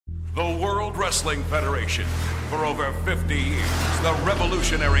The World Wrestling Federation. For over 50 years, the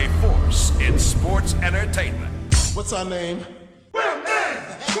revolutionary force in sports entertainment. What's our name? Well, men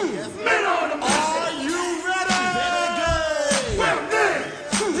on the Are you ready? Well,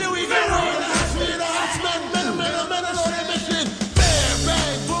 Here we go. Men on a mission. Bam,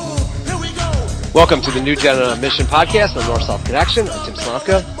 bang, boom. Here we go. Welcome to the New Gen on a Mission podcast on North-South Connection. I'm Tim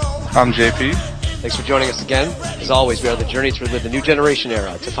Slomka. I'm JP. Thanks for joining us again. As always, we are on the journey to relive the new generation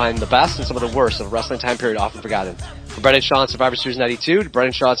era, to find the best and some of the worst of a wrestling time period often forgotten. From Brendan Shaw Survivor Series 92 to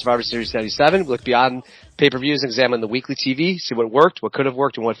Brendan Shaw Survivor Series 97, we look beyond pay-per-views and examine the weekly TV, see what worked, what could have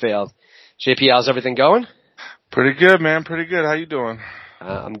worked, and what failed. JP, how's everything going? Pretty good, man. Pretty good. How you doing?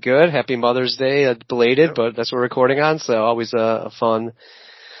 I'm good. Happy Mother's Day, belated, but that's what we're recording on, so always a fun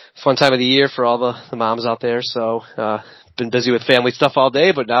time of the year for all the moms out there. So, been busy with family stuff all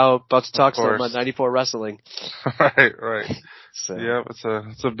day, but now about to talk some 94 wrestling. Right. So. Yeah, it's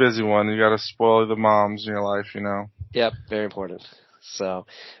a busy one. You gotta spoil the moms in your life, you know. Yep, very important. So,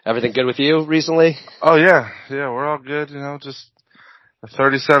 everything good with you recently? Oh yeah, we're all good, you know, just a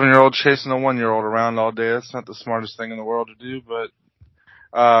 37-year-old chasing a 1-year-old around all day. That's not the smartest thing in the world to do, but,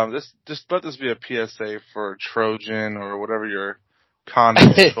 let this be a PSA for Trojan or whatever your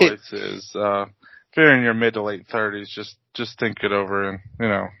condom choice is. If you're in your mid to late 30s, just think it over and, you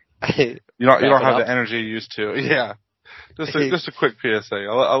know, you don't have the energy you used to. Yeah. Just a quick PSA.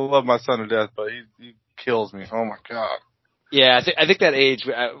 I love my son to death, but he kills me. Oh my God. Yeah, I think that age,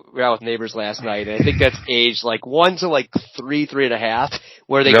 we were out with neighbors last night, and I think that's age like 1 to like 3.5,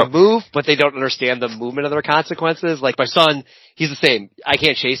 where they can move, but they don't understand the movement of their consequences. Like my son, he's the same. I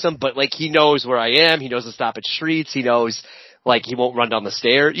can't chase him, but like he knows where I am. He knows to stop at streets. He knows like he won't run down the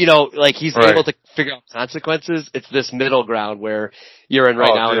stairs. You know, like he's able to figure out consequences. It's this middle ground where you're in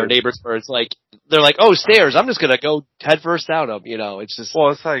right now, and our neighbors, where it's like, they're like, oh, stairs, I'm just gonna go head first down them, you know, it's just.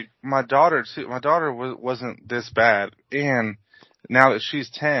 Well, it's like my daughter too. My daughter wasn't this bad, and now that she's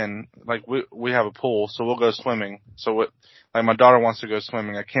 10, like we have a pool, so we'll go swimming. So like my daughter wants to go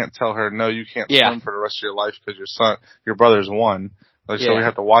swimming, I can't tell her, no, you can't swim for the rest of your life because your brother's 1. Like, so we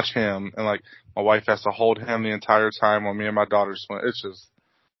have to watch him, and like my wife has to hold him the entire time while me and my daughter swim. It's just,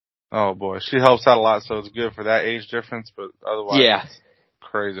 oh boy, she helps out a lot, so it's good for that age difference, but otherwise, it's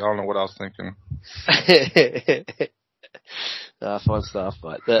crazy. I don't know what I was thinking. Fun stuff,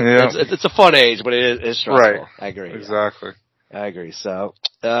 but it's a fun age, but it is stressful. Right. I agree. Exactly. I agree. So,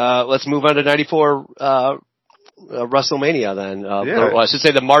 let's move on to 94, WrestleMania then. I should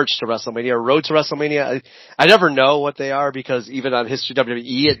say the March to WrestleMania, or Road to WrestleMania. I never know what they are because even on History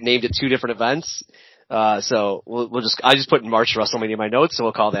WWE, it named it 2 different events. So I just put in March to WrestleMania in my notes, so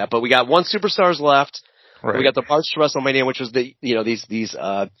we'll call that. But we got 1 Superstars left. Right. We got the March to WrestleMania, which was these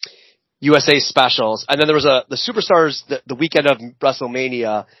USA specials. And then there was the Superstars, the weekend of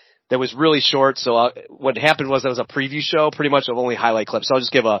WrestleMania, that was really short. So what happened was there was a preview show, pretty much of only highlight clips. So I'll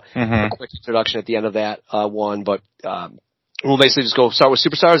just give a quick introduction at the end of that one. But we'll basically just start with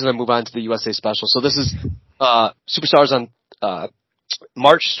Superstars and then move on to the USA special. So this is Superstars on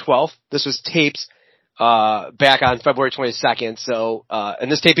March 12th. This was taped back on February 22nd. So and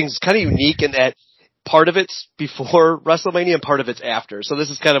this taping is kind of unique in that part of it's before WrestleMania and part of it's after. So this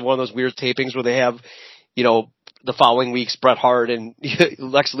is kind of one of those weird tapings where they have, you know, the following week's Bret Hart and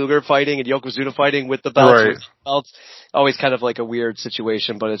Lex Luger fighting and Yokozuna fighting with the belts. Right. With the belts. Always kind of like a weird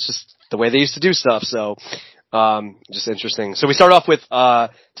situation, but it's just the way they used to do stuff. So, just interesting. So we start off with,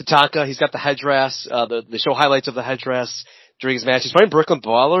 Tatanka. He's got the headdress, the show highlights of the headdress during his match. He's fighting Brooklyn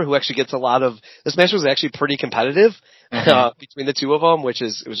Brawler, who actually gets this match was actually pretty competitive, between the two of them,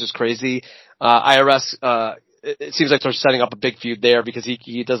 it was just crazy. IRS, it seems like they're setting up a big feud there because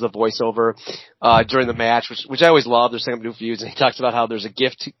he does the voiceover during the match, which I always love. They're setting up new feuds, and he talks about how there's a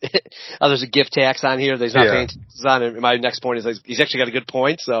gift tax on here that he's not paying taxes on. And my next point is he's actually got a good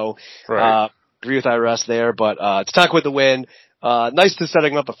point, so agree with IRS there. But Tatanka with the win. Nice to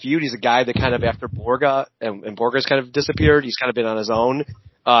setting up a feud. He's a guy that kind of after Borga and Borga's kind of disappeared, he's kind of been on his own.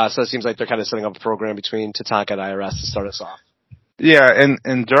 So it seems like they're kind of setting up a program between Tatanka and IRS to start us off. Yeah,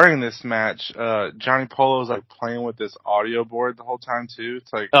 and during this match, Johnny Polo's like playing with this audio board the whole time too.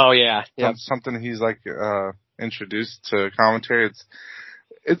 It's like something he's like introduced to commentary.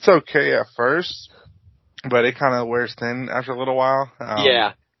 It's okay at first, but it kind of wears thin after a little while.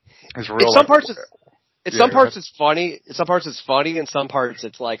 It's real. In some parts it's funny. In some parts it's funny. In some parts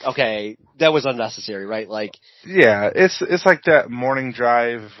it's like, okay, that was unnecessary, right? Like, it's like that morning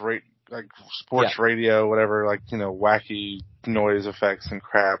drive, like sports radio, whatever, like, you know, wacky noise effects and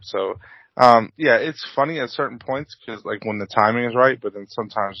crap. So, it's funny at certain points because like when the timing is right, but then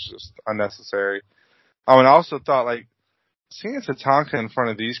sometimes it's just unnecessary. And I also thought like seeing Tatanka in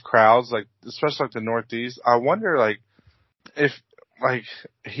front of these crowds, like especially like the Northeast, I wonder like if like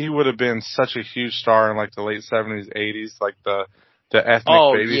he would have been such a huge star in like the late 70s, 80s, like the ethnic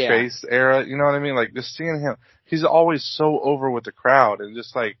babyface era. You know what I mean? Like just seeing him, he's always so over with the crowd and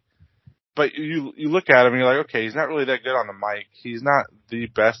just like. But you look at him and you're like, okay, he's not really that good on the mic. He's not the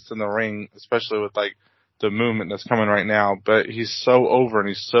best in the ring, especially with like the movement that's coming right now. But he's so over and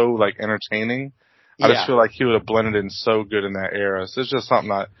he's so like entertaining. I just feel like he would have blended in so good in that era. So it's just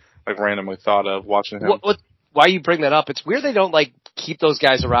something I like randomly thought of watching him. Why you bring that up? It's weird they don't like keep those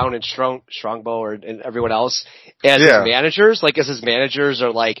guys around in Strongbow and everyone else as his managers. Like as his managers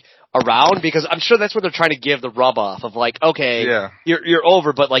are like around, because I'm sure that's what they're trying to give the rub off of like, okay, you're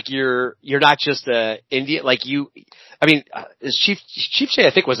over, but like you're not just a Indian, like you. I mean, Chief Jay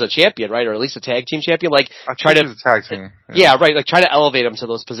I think was a champion, right, or at least a tag team champion. Like try to tag team. Yeah, right. Like try to elevate him to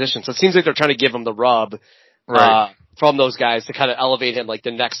those positions. So it seems like they're trying to give him the rub. Right. From those guys to kind of elevate him like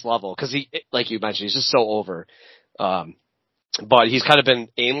the next level. Cause he, like you mentioned, he's just so over. But he's kind of been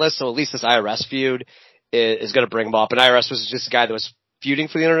aimless. So at least this IRS feud is going to bring him up. And IRS was just a guy that was feuding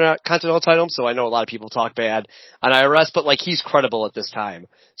for the Intercontinental title. So I know a lot of people talk bad on IRS, but like he's credible at this time.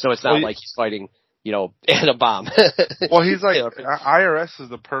 So it's not like he's fighting, you know, at a bomb. Well, he's like, IRS is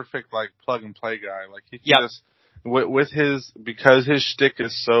the perfect like plug and play guy. Like he can just, with his, because his shtick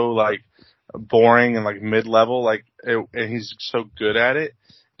is so like, boring and like mid-level, like, and he's so good at it.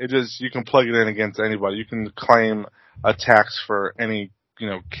 It just, you can plug it in against anybody. You can claim attacks for any, you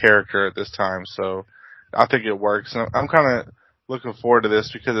know, character at this time. So I think it works. And I'm kind of looking forward to this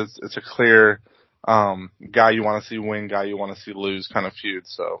because it's a clear, guy you want to see win, guy you want to see lose kind of feud.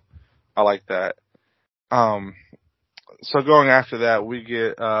 So I like that. So going after that, we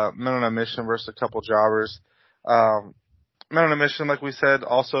get, Men on a Mission versus a couple jobbers. Men on a Mission, like we said,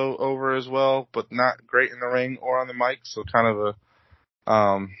 also over as well, but not great in the ring or on the mic. So kind of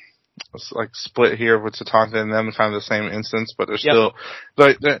a like split here with Tatanka and them, kind of the same instance, but they're still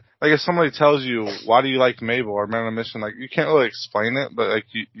like if somebody tells you why do you like Mabel or Men on a Mission, like you can't really explain it, but like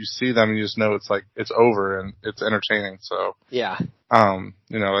you see them and you just know it's like it's over and it's entertaining. So you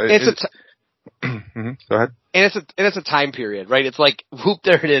know, go ahead. And it's a time period, right? It's like, whoop,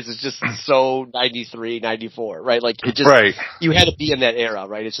 there it is. It's just so 93, 94, right? Like, it just, you had to be in that era,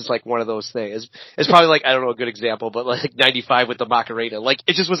 right? It's just like one of those things. It's probably like, I don't know a good example, but like 95 with the Macarena. Like,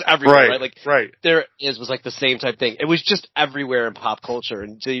 it just was everywhere, right? Like, there was like the same type thing. It was just everywhere in pop culture.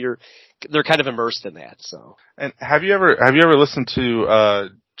 And so they're kind of immersed in that, so. And have you ever listened to,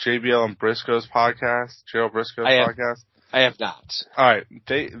 JBL and Briscoe's podcast? Gerald Briscoe's podcast? I have not. Alright,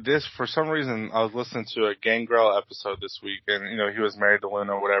 for some reason, I was listening to a Gangrel episode this week, and, you know, he was married to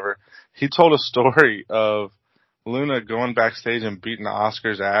Luna or whatever. He told a story of Luna going backstage and beating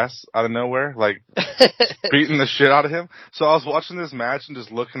Oscar's ass out of nowhere, like, beating the shit out of him. So I was watching this match and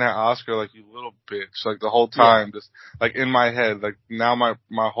just looking at Oscar like, you little bitch, like, the whole time, just, like, in my head, like, now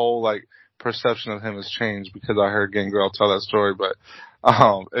my whole, like, perception of him has changed because I heard Gangrel tell that story, but,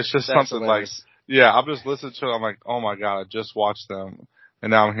 it's just something hilarious. Like, yeah, I'm just listening to it. I'm like, oh my god, I just watched them,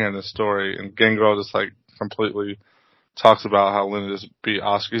 and now I'm hearing this story. And Gangrel just like completely talks about how Luna just beat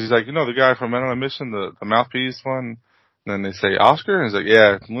Oscar. He's like, you know, the guy from Men on a Mission, the mouthpiece one. And then they say Oscar, and he's like,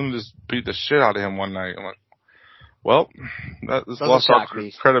 yeah, Luna just beat the shit out of him one night. I'm like, well, this lost our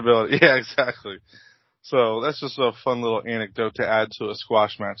credibility. Yeah, exactly. So that's just a fun little anecdote to add to a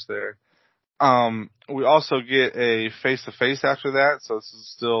squash match there. We also get a face-to-face after that, so this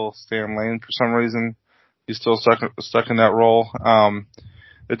is still Stan Lane for some reason. He's still stuck in that role.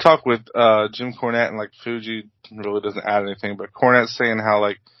 They talk with, Jim Cornette, and like Fuji really doesn't add anything, but Cornette's saying how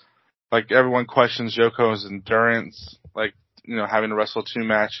like everyone questions Yoko's endurance, like, you know, having to wrestle 2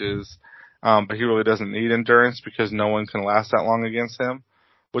 matches, but he really doesn't need endurance because no one can last that long against him,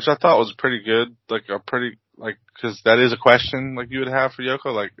 which I thought was pretty good, cause that is a question, like, you would have for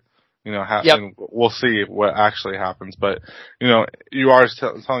Yoko, like, you know, and we'll see what actually happens. But, you know, you are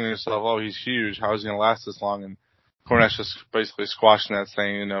telling yourself, oh, he's huge. How is he going to last this long? And Cornette's just basically squashing that,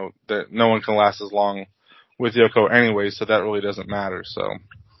 saying, you know, that no one can last as long with Yoko anyway, so that really doesn't matter. So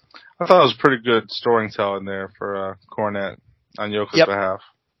I thought it was pretty good storytelling there for Cornette on Yoko's behalf.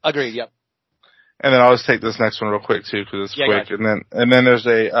 Agreed, And then I'll just take this next one real quick, too, because it's quick. And then there's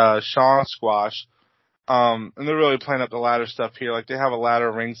a Sean squash. And they're really playing up the ladder stuff here. Like, they have a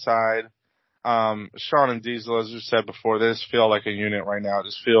ladder ringside. Sean and Diesel, as you said before, they just feel like a unit right now. It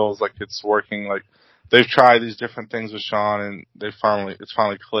just feels like it's working. Like, they've tried these different things with Sean, and it's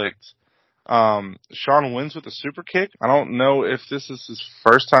finally clicked. Sean wins with a super kick. I don't know if this is his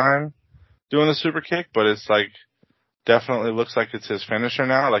first time doing a super kick, but it's like, definitely looks like it's his finisher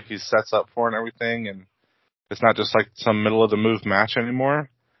now. Like, he sets up for it and everything, and it's not just like some middle of the move match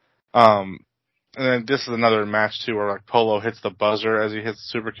anymore. And then this is another match too where like Polo hits the buzzer as he hits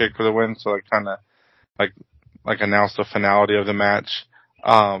the super kick for the win, so like kind of like announce the finality of the match.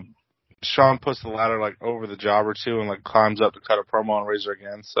 Sean puts the ladder like over the jobber too and like climbs up to cut a promo on Razor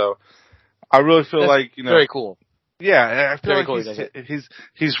again. So I really feel like, you know, very cool. Yeah, I feel Very like cool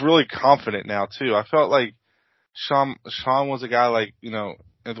he's really confident now too. I felt like Sean was a guy like, you know,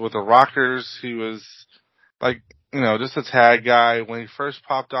 with the Rockers, he was like, you know, just a tag guy. When he first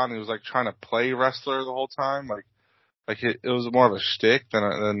popped on, he was like trying to play wrestler the whole time. Like it was more of a shtick than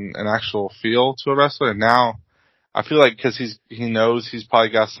an actual feel to a wrestler. And now I feel like because he knows he's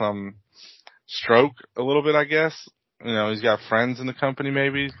probably got some stroke a little bit, I guess. You know, he's got friends in the company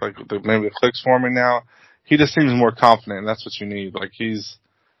maybe, like maybe the clique's forming now. He just seems more confident, and that's what you need. Like he's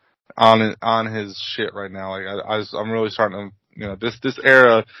on his shit right now. Like I'm really starting to, you know, this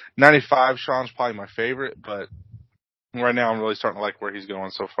era, 95 Sean's probably my favorite, but right now I'm really starting to like where he's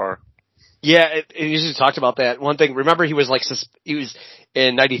going so far. Yeah, and you just talked about that. One thing, remember he was like, he was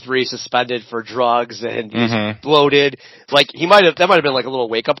in 93 suspended for drugs and he was bloated. Like that might have been like a little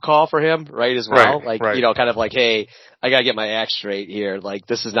wake up call for him, right, as well? Right. You know, kind of like, hey, I gotta get my act straight here. Like,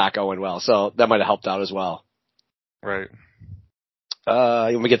 this is not going well. So that might have helped out as well. Right.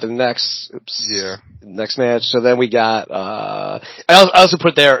 When we get to the next match. So then we got, I also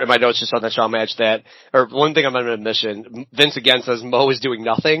put there in my notes just on that Shawn match or one thing I'm going to mention, Vince again says Mo is doing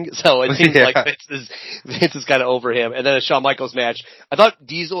nothing. So it seems like Vince is kind of over him. And then a Shawn Michaels match. I thought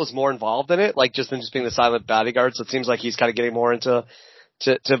Diesel was more involved in it, like just being the silent bodyguard. So it seems like he's kind of getting more into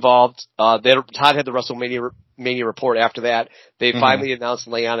involved. Todd had the WrestleMania report after that. They finally announced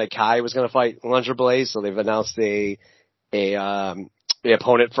Leona Kai was going to fight Alundra Blaze. So they've announced the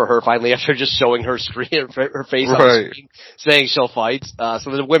opponent for her finally after just showing her her face on the screen saying she'll fight.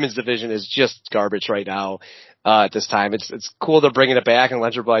 So the women's division is just garbage right now, at this time. It's cool they're bringing it back and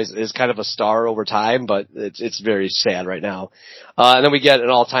Alundra Blaze is kind of a star over time, but it's very sad right now. And then we get an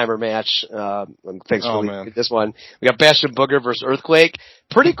all-timer match. Thanks for this one. We got Bastion Booger versus Earthquake.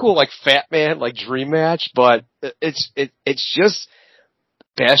 Pretty cool, like Fat Man, like dream match, but it's just,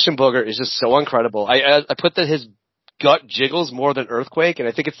 Bastion Booger is just so incredible. I put that his gut jiggles more than Earthquake, and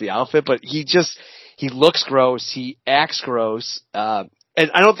I think it's the outfit, but he looks gross, he acts gross,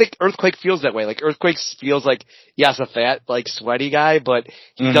 and I don't think Earthquake feels that way. Like, Earthquake feels like, yes, a fat, like, sweaty guy, but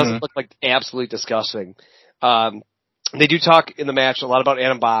he doesn't look like absolutely disgusting. They do talk in the match a lot about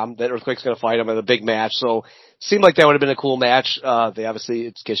Atom Bomb, that Earthquake's gonna fight him in a big match, so seemed like that would have been a cool match. They obviously,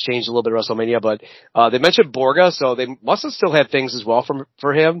 it gets changed a little bit at WrestleMania, but, they mentioned Borga, so they must have still had things as well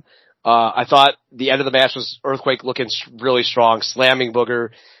for him. I thought the end of the match was Earthquake looking really strong, slamming Booger,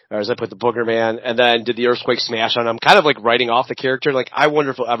 or as I put the Booger Man, and then did the Earthquake smash on him, kind of like writing off the character. Like, I wonder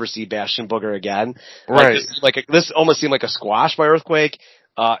if we'll ever see Bastion Booger again. Right. This almost seemed like a squash by Earthquake.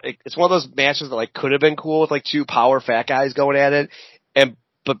 It's one of those matches that like could have been cool with like two power fat guys going at it,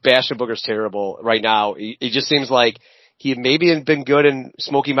 but Bastion Booger's terrible right now. He just seems like he maybe had been good in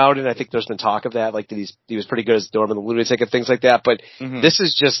Smoky Mountain. I think there's been talk of that, like that he was pretty good as Norman the Lunatic and things like that. But this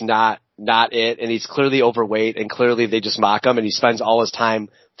is just not it. And he's clearly overweight, and clearly they just mock him, and he spends all his time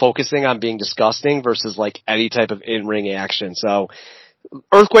focusing on being disgusting versus like any type of in-ring action. So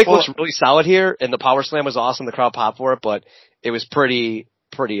Earthquake looks really solid here, and the power slam was awesome. The crowd popped for it, but it was pretty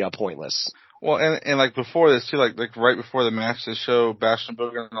pointless. Well, and like before this too, like right before the match, they show Bastion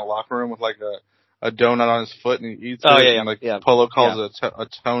Booger in the locker room with like a donut on his foot, and he eats it, and like Polo calls it a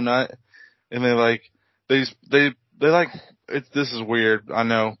toe nut, and they like, this is weird, I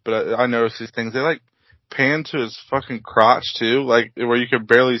know, but I notice these things. They like pan to his fucking crotch too, like where you could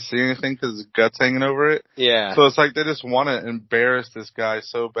barely see anything because his gut's hanging over it. Yeah. So it's like they just want to embarrass this guy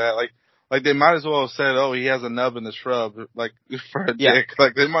so bad, like they might as well have said, "Oh, he has a nub in the shrub," like for a dick.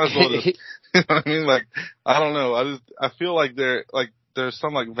 Like they might as well just, you know what I mean? Like, I don't know. I feel like there's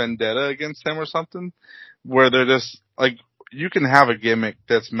some like vendetta against him or something, where they're just like, you can have a gimmick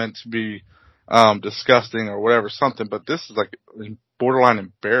that's meant to be disgusting or whatever, something, but this is like borderline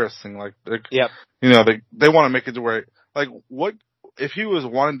embarrassing. Like, you know, they want to make it to where, like, what if he was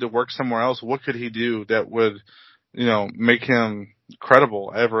wanting to work somewhere else? What could he do that would, you know, make him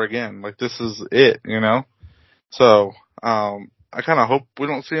credible ever again? Like, this is it, you know. So I kind of hope we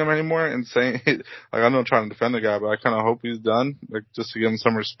don't see him anymore, and saying, like, I'm not trying to defend the guy, but I kind of hope he's done, like, just to give him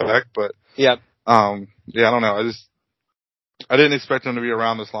some respect. But I don't know. I didn't expect him to be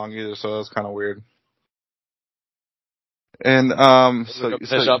around this long either, so that was kind of weird. And I'll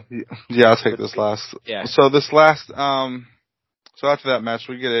take this last. Yeah. So this last, so after that match,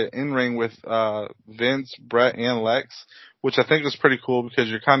 we get an in-ring with Vince, Brett, and Lex, which I think is pretty cool because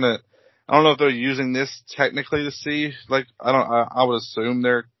you're kind of I don't know if they're using this technically to see, like, I would assume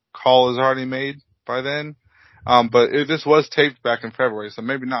their call is already made by then. But this was taped back in February, so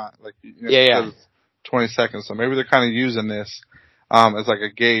maybe not. Like, Yeah. 20 seconds, so maybe they're kind of using this, as like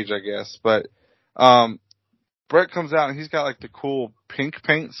a gauge, I guess. But, Brett comes out and he's got like the cool pink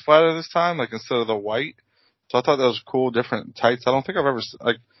paint splatter this time, like instead of the white. So I thought that was cool, different tights. I don't think I've ever,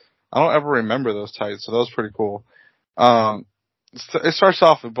 I don't ever remember those tights, so that was pretty cool. It starts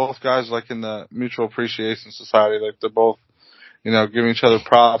off with both guys like in the Mutual Appreciation Society, like they're both, giving each other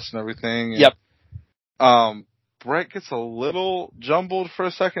props and everything. And, Yep. Brett gets a little jumbled for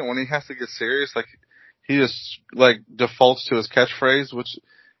a second when he has to get serious. Like, he just, like, defaults to his catchphrase, which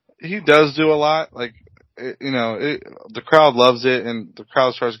he does do a lot. Like, the crowd loves it, and the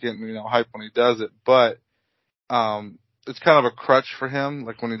crowd starts getting, hype when he does it. But, it's kind of a crutch for him,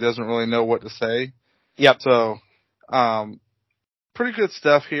 like when he doesn't really know what to say. Yep. So, pretty good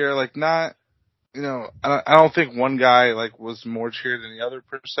stuff here. Like, not, I don't think one guy, like, was more cheered than the other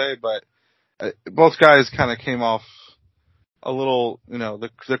per se, but both guys kind of came off a little,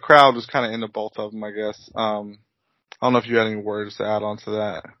 the crowd was kind of into both of them, I guess. I don't know if you had any words to add on to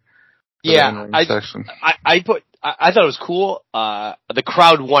that. Yeah, I thought it was cool. The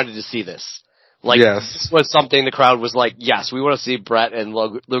crowd wanted to see this. Like, yes. This was something the crowd was like, yes, we want to see Brett and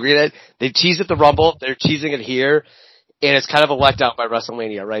Luger in it. They teased at the Rumble. They're teasing it here. And it's kind of a letdown by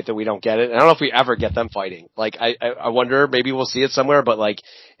WrestleMania, right, that we don't get it. And I don't know if we ever get them fighting. Like, I wonder, maybe we'll see it somewhere, but like,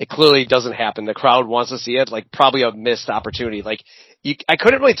 it clearly doesn't happen. The crowd wants to see it, like, probably a missed opportunity. Like, I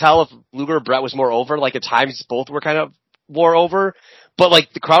couldn't really tell if Luger or Brett was more over. Like, at times both were kind of more over. But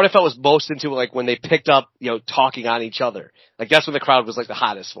like, the crowd I felt was most into, like, when they picked up, talking on each other. Like, that's when the crowd was like the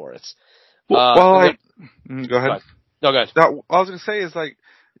hottest for it. Go ahead. No, go ahead. What I was going to say is, like,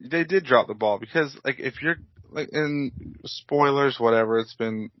 they did drop the ball because, like, if you're, like, in spoilers, whatever, it's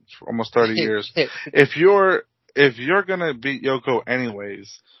been almost 30 years. If you're gonna beat Yoko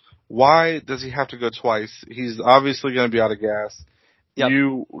anyways, why does he have to go twice? He's obviously gonna be out of gas. Yep.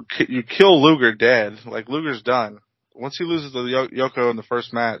 You kill Luger dead. Like, Luger's done. Once he loses to Yoko in the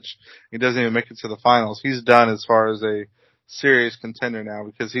first match, he doesn't even make it to the finals. He's done as far as a serious contender now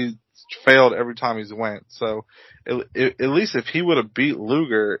because he failed every time he's went. So at least if he would have beat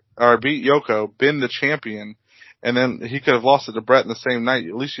Luger or beat Yoko, been the champion, and then he could have lost it to Brett in the same night,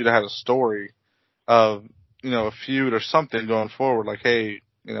 at least you'd have had a story of, a feud or something going forward. Like, hey,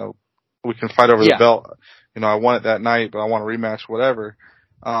 we can fight over the belt. I won it that night, but I want a rematch, whatever.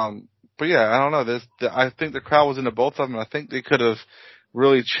 But yeah, I don't know. I think the crowd was into both of them. I think they could have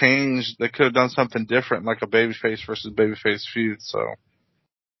really changed. They could have done something different, like a babyface versus babyface feud. So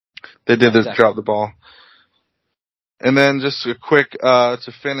they did drop the ball. And then just a quick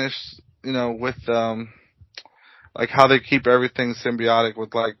to finish, with like how they keep everything symbiotic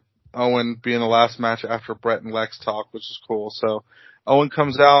with, like, Owen being the last match after Brett and Lex talk, which is cool. So Owen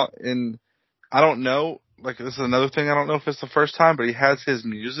comes out, and I don't know, like, this is another thing, I don't know if it's the first time, but he has his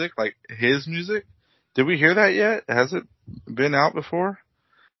music, like his music. Did we hear that yet? Has it been out before?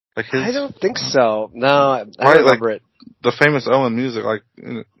 Like his? I don't think so. No, I don't remember it. The famous Owen music, like,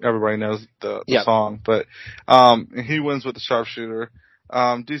 everybody knows the song, but he wins with the sharpshooter.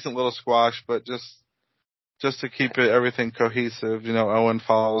 Decent little squash, but just to keep everything cohesive, Owen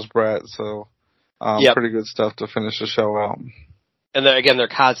follows Brett, so pretty good stuff to finish the show out. And then again, they're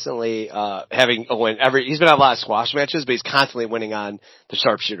constantly having Owen. He's been on a lot of squash matches, but he's constantly winning on the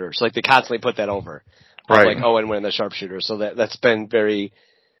sharpshooter. So, like, they constantly put that over, right? Like Owen winning the sharpshooter. So that's been very,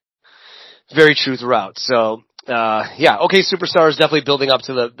 very true throughout. So okay, Superstars definitely building up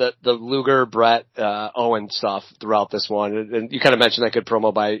to the Luger, Brett, Owen stuff throughout this one. And you kind of mentioned that good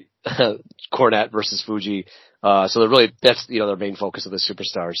promo by Cornette versus Fuji. So that's their main focus of the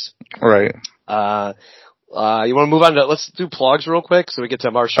Superstars. Right. You want to move on to, let's do plugs real quick so we get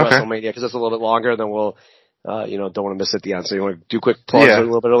to March WrestleMania, because that's a little bit longer, and then we'll, don't want to miss it at the end. So you want to do quick plugs a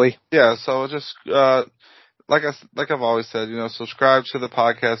little bit early? Yeah, so just, like I've always said, subscribe to the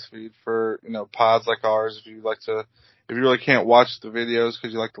podcast feed for, pods like ours. If you really can't watch the videos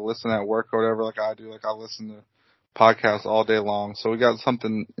because you like to listen at work or whatever, like I do, like I listen to podcasts all day long. So we got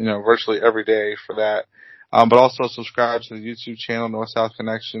something, virtually every day for that. But also subscribe to the YouTube channel, North-South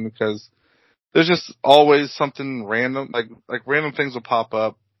Connection, because there's just always something random, like random things will pop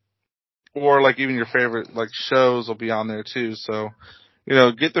up, or like even your favorite, like, shows will be on there too. So,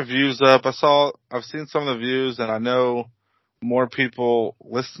 get the views up. I've seen some of the views, and I know more people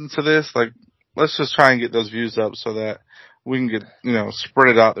listen to this. Like, let's just try and get those views up so that we can get,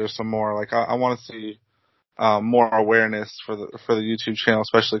 spread it out there some more. Like, I want to see more awareness for the YouTube channel,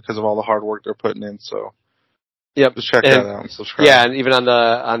 especially because of all the hard work they're putting in. So, Yep. Just check that out and subscribe. Yeah, and even on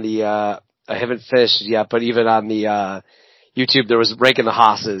the I haven't finished yet, but even on the YouTube there was Ranking the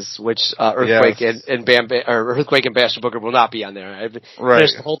Hosses, which Earthquake and Earthquake and Bastion Booker will not be on there. I've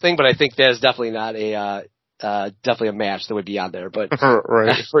finished the whole thing, but I think there's definitely not definitely a match that would be on there. But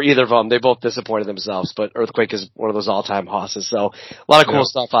for either of them, they both disappointed themselves. But Earthquake is one of those all-time hosses, so a lot of cool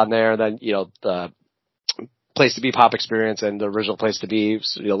stuff on there. And then the Place to Be Pop Experience and the original Place to Be,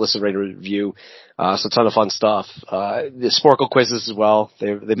 listen, rate, review. So a ton of fun stuff. The Sporkle quizzes as well.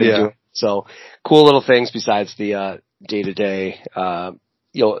 They've been doing so cool little things besides the day-to-day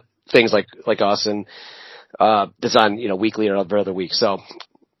things like us and that's on weekly or every other week. So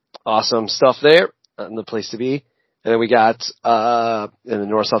awesome stuff there on the Place to Be. And then we got in the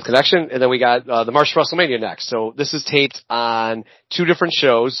North-South Connection, and then we got the March to WrestleMania next. So this is taped on two different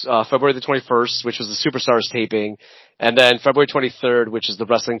shows, February the 21st, which was the Superstars taping, and then February 23rd, which is the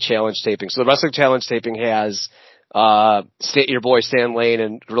Wrestling Challenge taping. So the Wrestling Challenge taping has your boy Stan Lane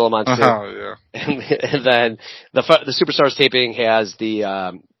and Gorilla Monsoon. Oh, yeah. And then the Superstars taping has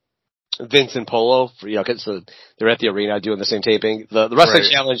the Vince and Polo, so they're at the arena doing the same taping. The Wrestling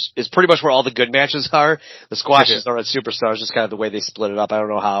Challenge is pretty much where all the good matches are. The squashes are at Superstars, just kind of the way they split it up. I don't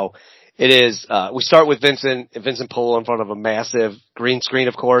know how it is. We start with Vince and Polo in front of a massive green screen,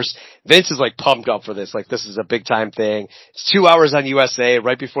 of course. Vince is pumped up for this. This is a big time thing. It's 2 hours on USA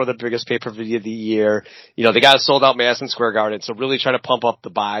right before the biggest pay-per-view of the year. They got a sold out Madison Square Garden, so really trying to pump up the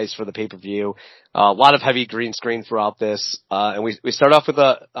buys for the pay-per-view. A lot of heavy green screen throughout this. And we start off with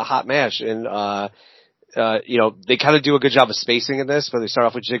a hot match and, they kind of do a good job of spacing in this, but they start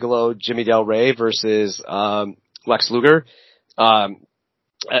off with Gigolo, Jimmy Del Rey versus, Lex Luger.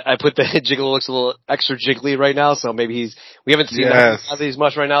 I put the Gigolo looks a little extra jiggly right now, so maybe we haven't seen these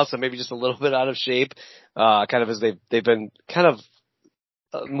much right now, so maybe just a little bit out of shape, kind of as they've been kind of,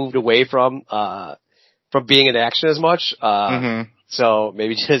 moved away from being in action as much. So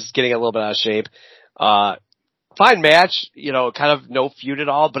maybe just getting a little bit out of shape. Fine match, kind of no feud at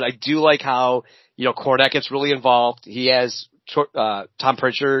all, but I do like how, Cornette gets really involved. He has, Tom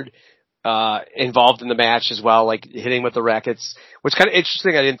Pritchard, involved in the match as well, hitting with the rackets. What's kind of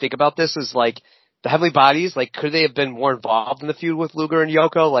interesting, I didn't think about this, is the Heavenly Bodies, could they have been more involved in the feud with Luger and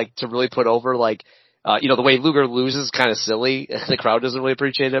Yoko, to really put over, the way Luger loses is kind of silly. The crowd doesn't really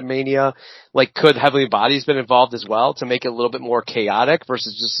appreciate it at Mania. Could Heavenly Bodies been involved as well to make it a little bit more chaotic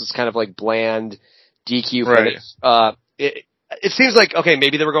versus just this kind of bland DQ finish? It seems okay,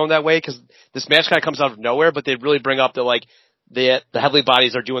 maybe they were going that way because this match kind of comes out of nowhere, but they really bring up that the Heavenly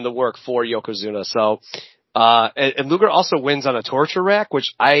Bodies are doing the work for Yokozuna. So, and Luger also wins on a torture rack,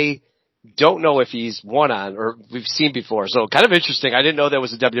 which I don't know if he's won on or we've seen before. So kind of interesting. I didn't know that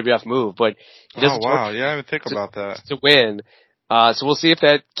was a WWF move, but he does. Oh wow, yeah, I didn't think about that. To win. So we'll see if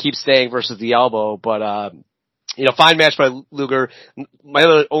that keeps staying versus the elbow, but, fine match by Luger.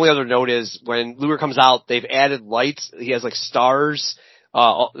 My only other note is when Luger comes out, they've added lights. He has stars,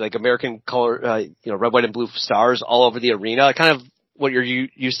 American color, red, white, and blue stars all over the arena. Kind of what you're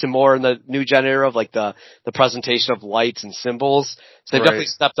used to more in the new gen era of the presentation of lights and symbols. So they've definitely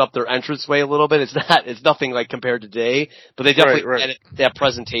stepped up their entranceway a little bit. It's nothing compared to today, but they definitely added that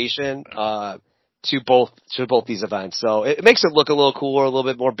presentation, to both these events. So it makes it look a little cooler, a little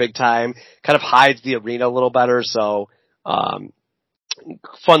bit more big time, kind of hides the arena a little better. So, fun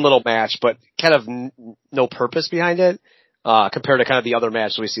little match, but kind of no purpose behind it, compared to kind of the other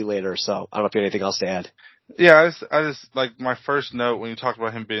match we see later. So I don't know if you have anything else to add. Yeah, I just my first note when you talked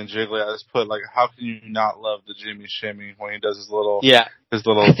about him being jiggly, I just put how can you not love the Jimmy Shimmy when he does his little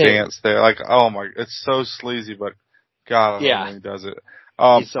dance there? Oh my, it's so sleazy, but God, I love when he does it.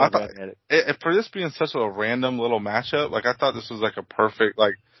 He's so good at it. For this being such a random little matchup, I thought this was a perfect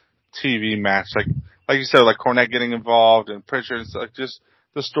TV match. Like you said, Cornette getting involved and Pritchard, just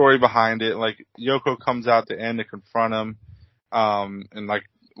the story behind it. Yoko comes out to end to confront him, and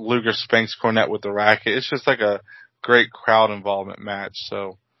Luger spanks Cornette with the racket. It's just a great crowd involvement match.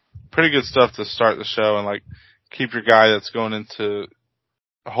 So pretty good stuff to start the show and keep your guy that's going into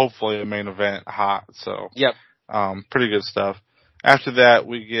hopefully a main event hot. So pretty good stuff. After that,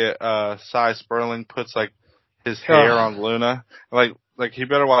 we get Cy Sperling puts his hair on Luna. He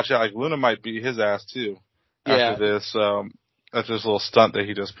better watch out. Luna might beat his ass too after this. After this little stunt that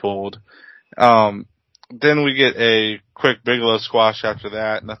he just pulled. Then we get a quick Bigelow squash after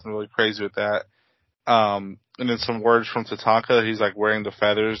that. Nothing really crazy with that. And then some words from Tatanka. He's wearing the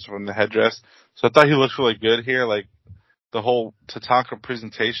feathers from the headdress. So I thought he looked really good here. The whole Tatanka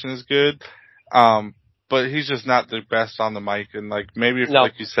presentation is good. But he's just not the best on the mic. And maybe if,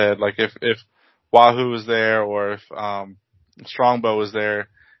 like you said, if Wahoo was there or if Strongbow was there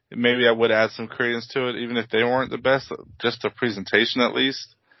maybe I would add some credence to it, even if they weren't the best. Just the presentation, at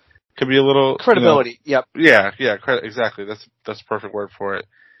least, could be a little credibility. Yep. Yeah. Exactly. That's the perfect word for it.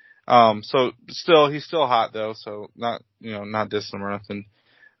 So he's still hot though, so not dissing him or nothing.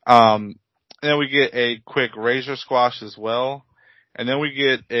 And then we get a quick razor squash as well. And then we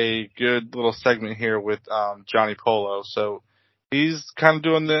get a good little segment here with, Johnny Polo. So he's kind of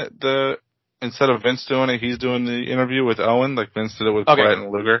doing the instead of Vince doing it, he's doing the interview with Owen, like Vince did it with Brett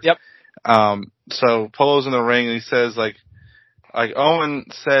and Luger. Yep. So Polo's in the ring and he says like Owen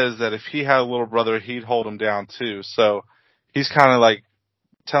says that if he had a little brother, he'd hold him down too. So he's kind of like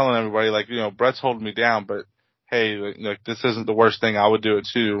telling everybody like, Brett's holding me down, but hey, like this isn't the worst thing. I would do it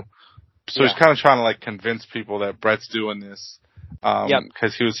too. So he's kind of trying to like convince people that Brett's doing this.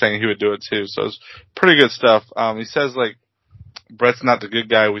 Cause he was saying he would do it too. So it's pretty good stuff. He says like Brett's not the good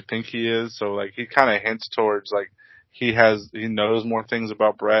guy we think he is. So like he kind of hints towards like he knows more things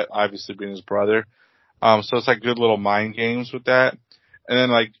about Brett, obviously being his brother. So it's like good little mind games with that. And then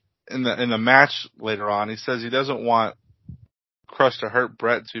like in the match later on, he says he doesn't want Crush to hurt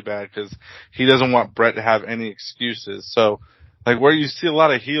Brett too bad because he doesn't want Brett to have any excuses. So like where you see a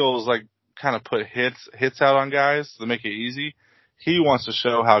lot of heels like kind of put hits out on guys to make it easy, he wants to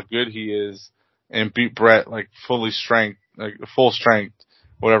show how good he is and beat Brett like full strength,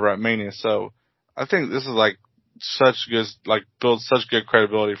 whatever at Mania. So I think this is like builds such good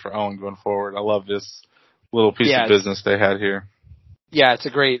credibility for Owen going forward. I love this little piece of business they had here. Yeah, it's a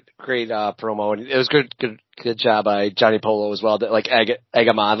great promo, and it was good job by Johnny Polo as well. To, like egg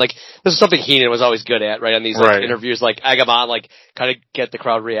him on. Like this is something Heenan was always good at, right? On these interviews, like egg him on, like kind of get the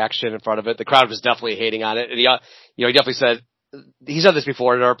crowd reaction in front of it. The crowd was definitely hating on it, and he definitely said he's done this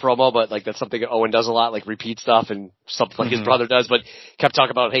before in our promo, but like that's something Owen does a lot, like repeat stuff and something like his brother does. But kept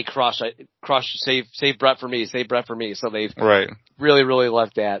talking about, hey, Crush, save Brett for me, save Brett for me. So they've really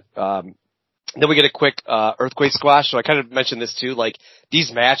loved that. Then we get a quick earthquake squash. So I kind of mentioned this too, like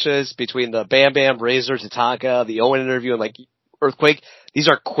these matches between the Bam Bam, Razor, Tatanka, the Owen interview, and like Earthquake, these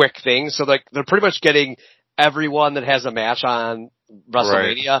are quick things. So like they're pretty much getting everyone that has a match on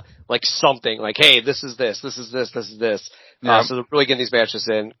WrestleMania, like something like, hey, this is this. Yeah. So they're really getting these matches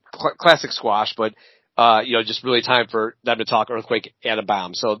in. Classic squash, but just really time for them to talk Earthquake and a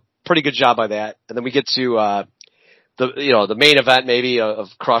bomb. So pretty good job by that. And then we get to the main event maybe of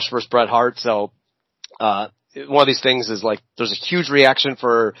Crush versus Bret Hart. So, one of these things is like, there's a huge reaction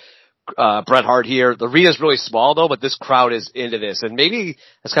for, Bret Hart here. The arena's really small though, but this crowd is into this. And maybe,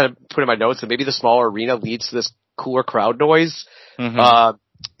 that's kind of put in my notes, that maybe the smaller arena leads to this cooler crowd noise.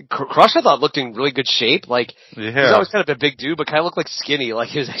 Crush I thought looked in really good shape. Like, he's always kind of a big dude, but kind of looked like skinny, like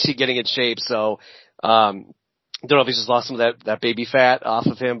he was actually getting in shape. So, don't know if he's just lost some of that baby fat off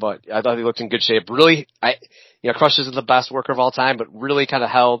of him, but I thought he looked in good shape. Really, Crush isn't the best worker of all time, but really kind of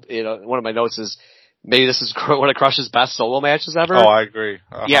held, one of my notes is maybe this is one of Crush's best solo matches ever. Oh, I agree.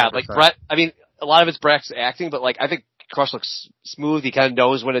 100%. Yeah, like Bret, I mean, a lot of it's Bret's acting, but like, I think Crush looks smooth. He kind of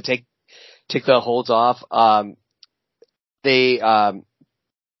knows when to take the holds off. The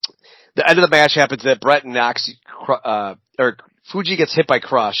end of the match happens that Bret knocks, or Fuji gets hit by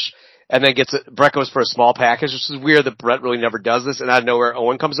Crush, and then Bret goes for a small package, which is weird that Bret really never does this, and out of nowhere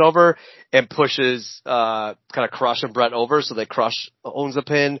Owen comes over and pushes, kind of Crush and Bret over, so that Crush owns the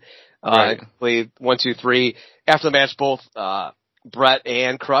pin. Right. 1, 2, 3. After the match, both, Bret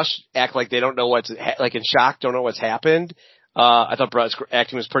and Crush act like they don't know like in shock, don't know what's happened. I thought Bret's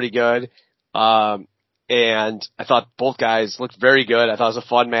acting was pretty good. And I thought both guys looked very good. I thought it was a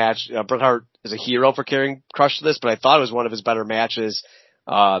fun match. Bret Hart is a hero for carrying Crush to this, but I thought it was one of his better matches,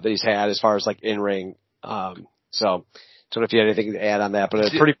 that he's had as far as like in ring. So don't know if you had anything to add on that, but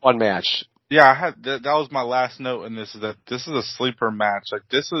a pretty fun match. Yeah, I had that was my last note in this, is that this is a sleeper match. Like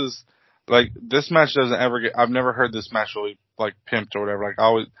this match doesn't ever get, I've never heard this match really like pimped or whatever.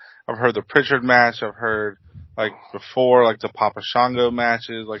 Like I've heard the Pritchard match, I've heard like before, like the Papa Shango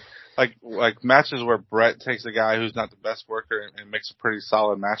matches, like matches where Bret takes a guy who's not the best worker and makes a pretty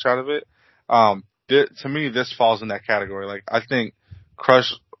solid match out of it. To me, this falls in that category. Like I think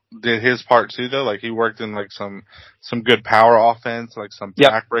Crush did his part too, though. Like he worked in like some good power offense, like some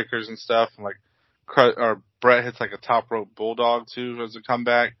backbreakers and stuff. And like Bret hits like a top rope bulldog too as a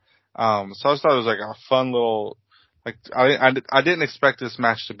comeback. So I just thought it was like a fun little. Like I didn't expect this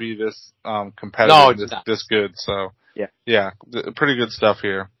match to be this competitive, this good. So yeah, pretty good stuff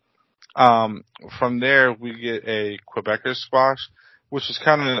here. From there we get a Quebecer squash, which is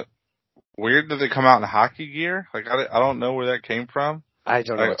kind of weird that they come out in hockey gear. Like I don't know where that came from. I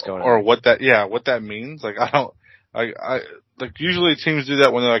don't know what's going on. Or what that means. Like I usually teams do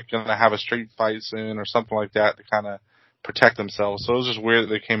that when they're like going to have a street fight soon or something like that to kind of protect themselves. So it was just weird that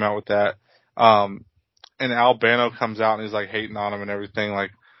they came out with that. And Albano comes out and he's like hating on him and everything.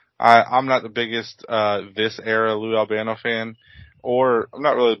 Like, I'm not the biggest, this era Lou Albano fan, or I'm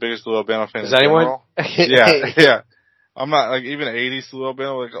not really the biggest Lou Albano fan in general. Yeah. I'm not, like, even 80s Lou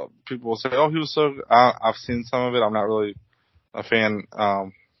Albano, like, people will say, oh, he was so, I've seen some of it. I'm not really a fan.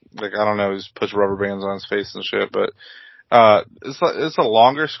 Like, I don't know, he just puts rubber bands on his face and shit, but, it's a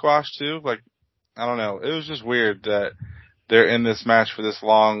longer squash too. Like, I don't know. It was just weird that they're in this match for this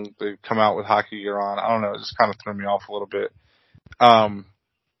long. They come out with hockey gear on. I don't know. It just kind of threw me off a little bit.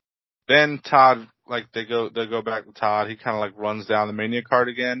 Then Todd, like, they go back to Todd. He kind of like runs down the Mania card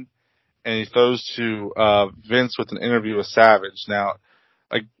again, and he throws to Vince with an interview with Savage. Now,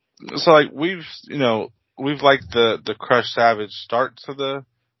 like, so like we've liked the Crush Savage start to the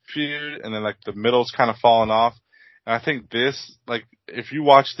feud, and then like the middle's kind of fallen off. And I think this, like, if you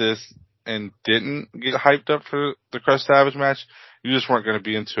watch this and didn't get hyped up for the Crush Savage match, you just weren't going to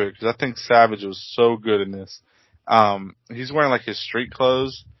be into it, because I think Savage was so good in this. He's wearing like his street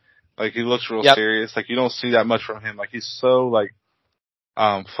clothes. Like, he looks real serious. Like, you don't see that much from him. Like, he's so like,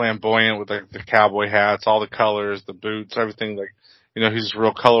 flamboyant with like the cowboy hats, all the colors, the boots, everything. Like, he's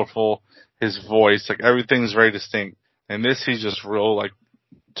real colorful. His voice, like, everything's very distinct. And this, he's just real like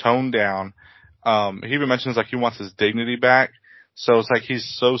toned down. He even mentions like he wants his dignity back. So it's like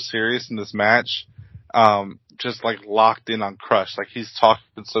he's so serious in this match, just like locked in on Crush. Like, he's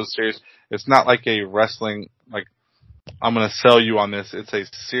talking so serious. It's not like a wrestling, like, I'm going to sell you on this. It's a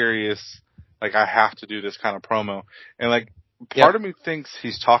serious, like, I have to do this kind of promo. And like, part of me thinks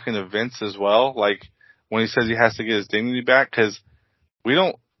he's talking to Vince as well. Like, when he says he has to get his dignity back, cause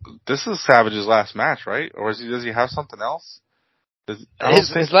this is Savage's last match, right? Or does he have something else?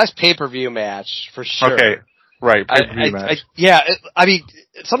 His last pay-per-view match, for sure. Okay. Right, pay-per-view match. I mean,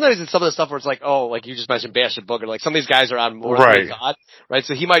 sometimes it's some of the stuff where it's like, oh, like you just mentioned Bash and Booker, like some of these guys are on more than they thought, right?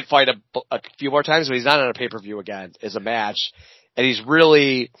 So he might fight a few more times, but he's not on a pay-per-view again as a match. And he's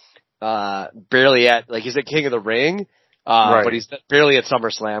really, barely like he's at King of the Ring, but he's barely at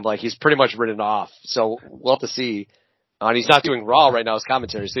SummerSlam. Like, he's pretty much written off. So we'll have to see. And he's not doing Raw right now as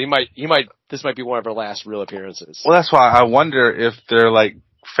commentary, so this might be one of our last real appearances. Well, that's why I wonder if they're like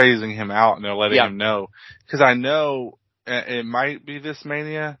phasing him out and they're letting him know. Cause I know it might be this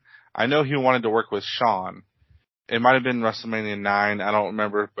Mania. I know he wanted to work with Shawn. It might have been WrestleMania 9. I don't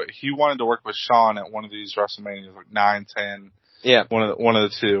remember, but he wanted to work with Shawn at one of these WrestleManias, like 9, 10. Yeah. One of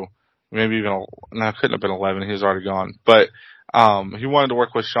the two. Maybe even, no, it couldn't have been 11. He was already gone. But, he wanted to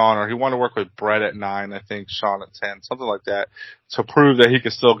work with Shawn, or he wanted to work with Brett at 9, I think, Shawn at 10, something like that, to prove that he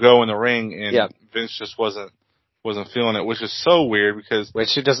could still go in the ring, and Vince just wasn't feeling it, which is so weird because...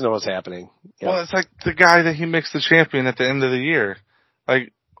 Which he doesn't know what's happening. Well, it's like the guy that he makes the champion at the end of the year.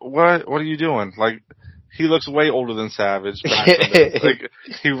 Like, what are you doing? Like, he looks way older than Savage. Like,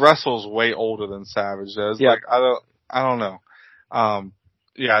 he wrestles way older than Savage does. Like, I don't know. I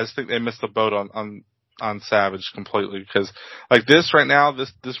just think they missed the boat on Savage completely, because like this right now,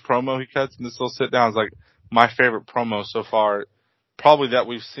 this promo he cuts in this little sit down is like my favorite promo so far, probably that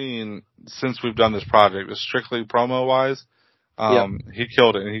we've seen since we've done this project. It's strictly promo wise. He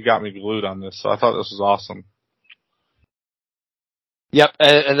killed it, and he got me glued on this, so I thought this was awesome. Yep,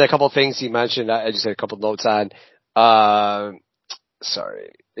 and a couple of things he mentioned, I just had a couple of notes on.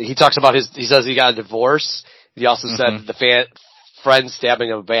 Sorry. He talks about he says he got a divorce. He also said the friend stabbing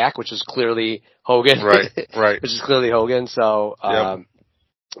him back, which was clearly Hogan. Right. Which is clearly Hogan, so, that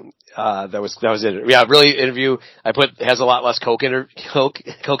was it. Yeah, really interview. I put has a lot less cocaine in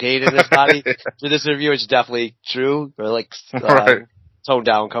his body for this interview, which is definitely true. Or like, toned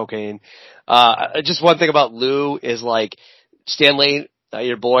down cocaine. Just one thing about Lou is like, Stan Lane,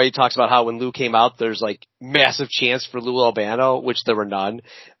 your boy, talks about how when Lou came out, there's like massive chance for Lou Albano, which there were none.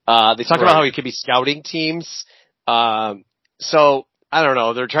 They talked about how he could be scouting teams. So I don't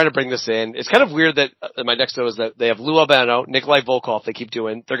know. They're trying to bring this in. It's kind of weird that my next note is that they have Lou Albano, Nikolai Volkov. They keep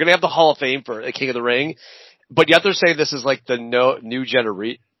doing. They're going to have the Hall of Fame for King of the Ring, but yet they're saying this is like the new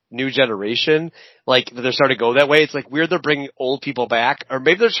generation. Like they're starting to go that way. It's like weird they're bringing old people back, or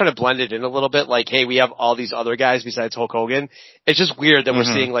maybe they're trying to blend it in a little bit. Like, hey, we have all these other guys besides Hulk Hogan. It's just weird that we're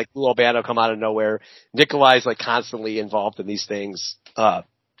seeing like Lou Albano come out of nowhere. Nikolai's like constantly involved in these things.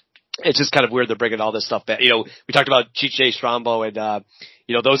 It's just kind of weird they're bringing all this stuff back. We talked about Chiche Strombo and,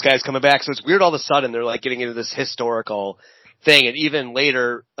 those guys coming back. So it's weird all of a sudden they're like getting into this historical thing. And even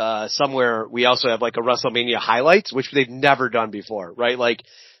later, somewhere we also have like a WrestleMania highlights, which they've never done before, right? Like,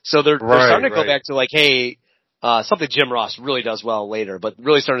 so they're starting to go back to like, hey, something Jim Ross really does well later, but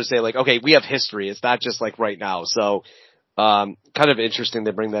really starting to say like, okay, we have history. It's not just like right now. So, kind of interesting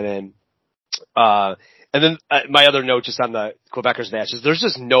they bring that in. And then my other note just on the Quebecers match is there's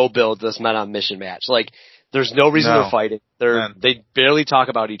just no build to this men on mission match. Like, there's no reason to fight it. They barely talk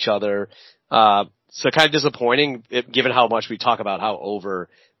about each other. So kind of disappointing given how much we talk about how over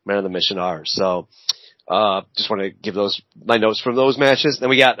men on the mission are. So, just want to give my notes from those matches. Then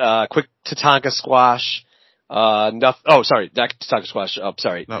we got, quick Tatanka squash. Not Tatanka squash. Oh,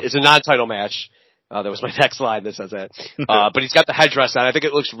 sorry. No. It's a non-title match. That was my next line that says that. But he's got the headdress on. I think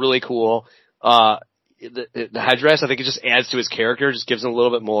it looks really cool. The headdress, I think it just adds to his character, just gives him a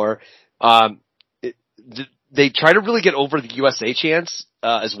little bit more. They try to really get over the USA chants,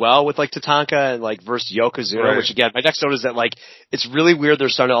 as well with like Tatanka and like versus Yokozuna, right. Which again, my next note is that like, it's really weird they're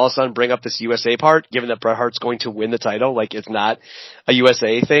starting to all of a sudden bring up this USA part, given that Bret Hart's going to win the title. Like, it's not a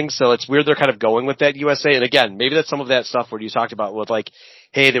USA thing. So it's weird they're kind of going with that USA. And again, maybe that's some of that stuff where you talked about with like,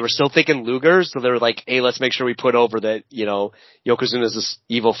 hey, they were still thinking Luger, so they were like, hey, let's make sure we put over that, Yokozuna is this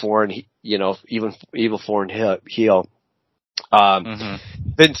evil foreign heel.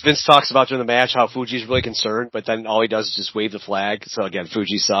 Vince talks about during the match how Fuji's really concerned, but then all he does is just wave the flag. So again,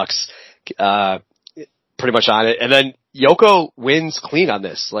 Fuji sucks, pretty much on it. And then Yoko wins clean on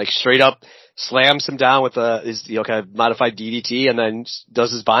this, like straight up slams him down with his kind of modified DDT and then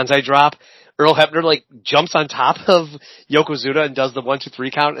does his bonsai drop. Earl Hebner like jumps on top of Yokozuna and does the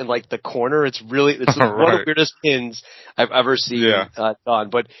 1-2-3 count in like the corner. It's right. One of the weirdest pins I've ever seen done.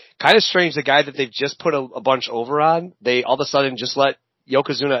 But kind of strange, the guy that they've just put a bunch over on, they all of a sudden just let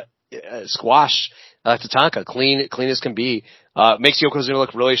Yokozuna squash Tatanka clean as can be. Makes Yokozuna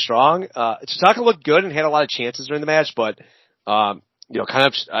look really strong. Tatanka looked good and had a lot of chances during the match, but I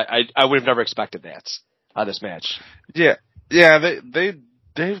would have never expected that this match. Yeah,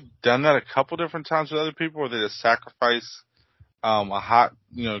 they've done that a couple different times with other people where they just sacrifice a hot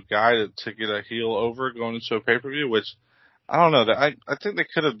guy to get a heel over going into a pay-per-view, which I don't know. I think they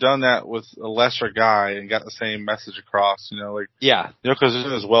could have done that with a lesser guy and got the same message across.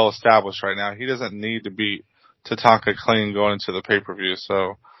 Yokozuna is well established right now. He doesn't need to beat Tatanka clean going into the pay-per-view.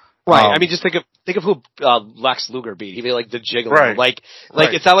 So right. I mean, just think of who Lex Luger beat. He'd be like the Gigolo. Right. Like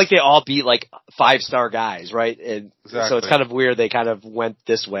it's not like they all beat like 5-star guys, right? And exactly. So it's kind of weird they kind of went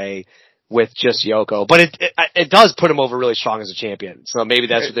this way with just Yoko, but it does put him over really strong as a champion. So maybe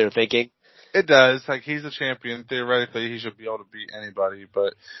that's what they're thinking. It does. Like, he's a champion. Theoretically, he should be able to beat anybody.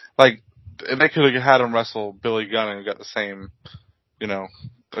 But, like, they could have had him wrestle Billy Gunn and got the same, he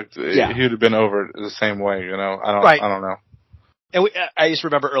would have been over the same way, I don't know. And I just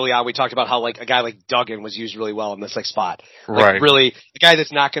remember early on we talked about how, like, a guy like Duggan was used really well in this, like, spot. Like, right. Really, the guy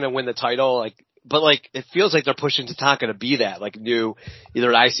that's not going to win the title, like, but, like, it feels like they're pushing Tatanka to be that, like, new,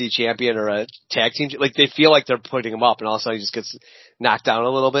 either an IC champion or a tag team. Like, they feel like they're putting him up, and all of a sudden he just gets knocked down a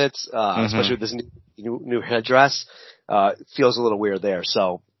little bit, especially with this new headdress. Feels a little weird there.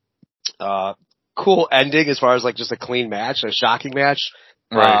 So, cool ending as far as, like, just a clean match, a shocking match.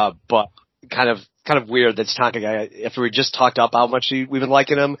 Right. But kind of weird that Tatanka guy, after we just talked up how much we've been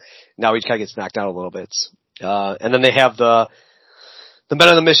liking him, now he kind of gets knocked down a little bit. And then they have the Men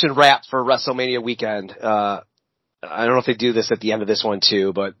on the Mission rap for WrestleMania weekend. I don't know if they do this at the end of this one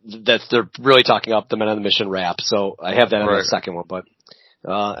too, but they're really talking up the Men on the Mission rap. So I have that on the second one, but,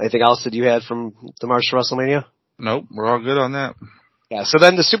 anything else that you had from the March to WrestleMania? Nope. We're all good on that. Yeah. So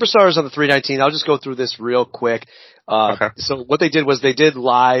then the Superstars on the 319, I'll just go through this real quick. Okay. So what they did was they did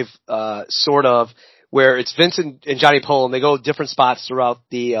live, sort of, where it's Vince and Johnny Pole, and they go different spots throughout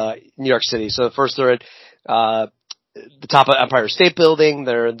the, New York City. So first they're at, the top of Empire State Building.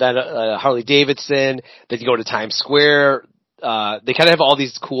 They're then Harley Davidson. They go to Times Square. They kind of have all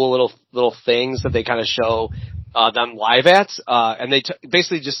these cool little things that they kind of show them live at. And they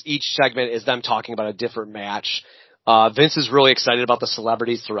basically just each segment is them talking about a different match. Vince is really excited about the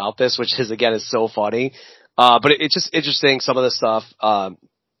celebrities throughout this, which is so funny. But it's just interesting some of the stuff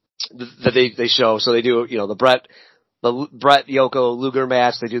that they show. So they do the Brett Yoko Luger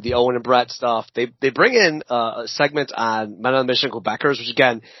match. They do the Owen and Brett stuff. They bring in a segment on Men on the Mission Quebecers, which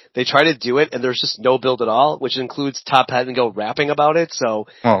again they try to do it, and there's just no build at all, which includes Top Hat and Go rapping about it. So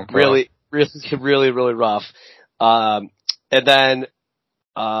really rough. And then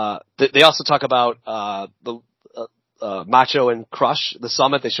they also talk about the Macho and Crush, the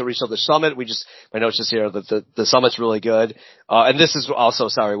Summit. They show the Summit. My notes just here that the Summit's really good. And this is also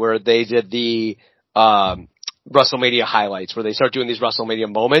where they did the WrestleMania highlights, where they start doing these WrestleMania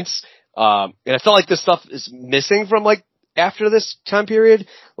moments. And I felt like this stuff is missing from like after this time period,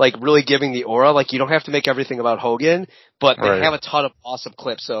 like really giving the aura. Like, you don't have to make everything about Hogan, but they have a ton of awesome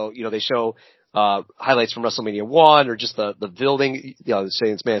clips. So, they show highlights from WrestleMania 1 or just the building, say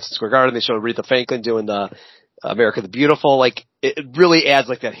it's Madison Square Garden. They show Aretha Franklin doing the America the Beautiful. Like, it really adds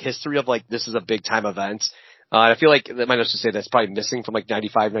like that history of like, this is a big time event. And I feel like that might also say that's probably missing from like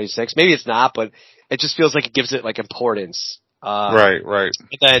 95, 96. Maybe it's not, but it just feels like it gives it like importance. Right.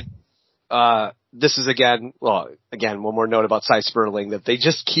 And then, this is again, one more note about Cy Sperling, that they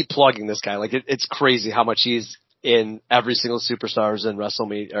just keep plugging this guy. Like, it's crazy how much he's in every single Superstars in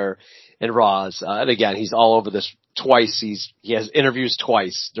WrestleMania or in Raws. And again, he's all over this twice. He has interviews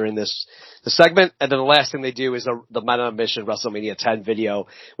twice during the segment. And then the last thing they do is the Men on a Mission WrestleMania 10 video,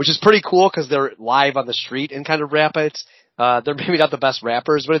 which is pretty cool because they're live on the street and kind of rap it. They're maybe not the best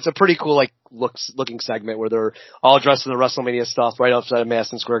rappers, but it's a pretty cool, like, looking segment where they're all dressed in the WrestleMania stuff right outside of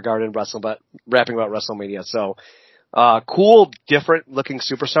Madison Square Garden, rapping about WrestleMania. So, cool, different looking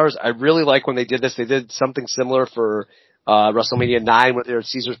Superstars. I really like when they did this. They did something similar for, WrestleMania 9 with their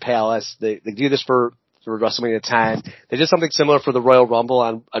Caesar's Palace. They do this for WrestleMania 10. They did something similar for the Royal Rumble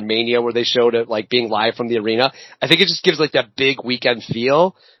on Mania where they showed it like being live from the arena. I think it just gives like that big weekend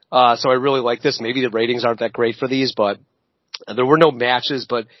feel. So I really like this. Maybe the ratings aren't that great for these, but there were no matches,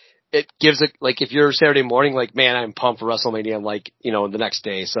 but it gives it, like, if you're Saturday morning, like, man, I'm pumped for WrestleMania, and like, you know, the next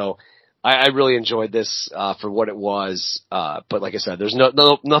day. So I really enjoyed this, for what it was. But like I said, there's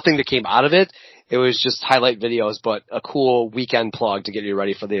nothing that came out of it. It was just highlight videos, but a cool weekend plug to get you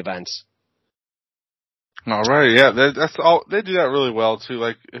ready for the events. All right. Yeah. That's all. They do that really well too.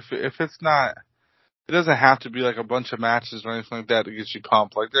 Like, if it's not, it doesn't have to be like a bunch of matches or anything like that to get you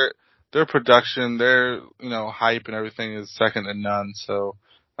pumped. Like, their production, their, you know, hype and everything is second to none. So,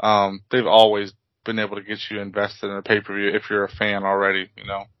 they've always been able to get you invested in a pay-per-view if you're a fan already, you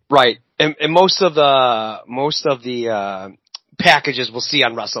know. Right. And most of the packages we'll see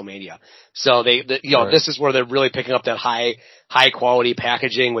on WrestleMania. So this is where they're really picking up that high quality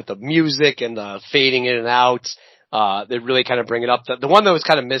packaging with the music and the fading in and out. They really kind of bring it up. The one that was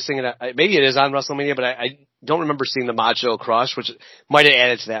kind of missing, and maybe it is on WrestleMania, but I don't remember seeing the Macho Crush, which might have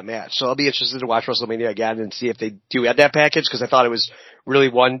added to that match. So I'll be interested to watch WrestleMania again and see if they do add that package, because I thought it was really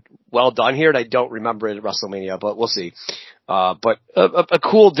well done here, and I don't remember it at WrestleMania, but we'll see. But a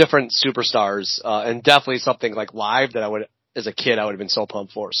cool, different Superstars, and definitely something like live that as a kid, I would have been so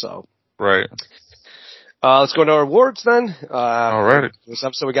pumped for. So. Right. Let's go to our awards then. All right. This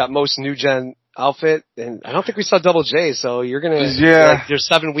episode we got most new gen outfit, and I don't think we saw Double J, so you're gonna, your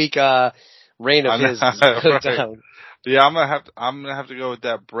 7-week, reign of his right. down. Yeah, I'm gonna have to go with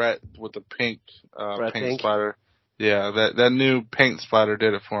that Brett with the pink splatter. Yeah, that new paint splatter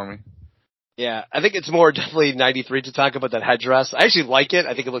did it for me. Yeah, I think it's more definitely 93 to talk about that headdress. I actually like it.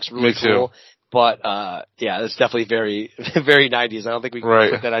 I think it looks really cool. But, yeah, it's definitely very, very 90s. I don't think we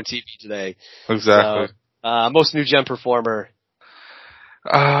can put that on TV today. Exactly. So, most new gen performer.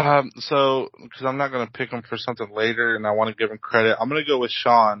 So, because I'm not going to pick him for something later and I want to give him credit, I'm going to go with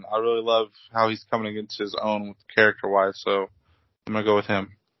Sean. I really love how he's coming into his own character-wise, so I'm going to go with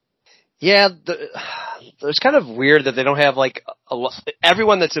him. Yeah, it's kind of weird that they don't have like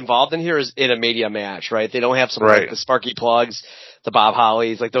everyone that's involved in here is in a media match, right? They don't have some like the Sparky Plugs, the Bob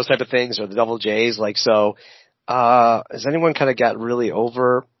Hollies, like those type of things, or the Double J's, like so. Has anyone kind of got really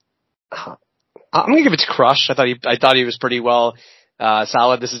over? I'm gonna give it to Crush. I thought he was pretty well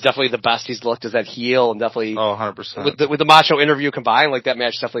solid. This is definitely the best he's looked as that heel, and definitely 100%. With the Macho interview combined, like that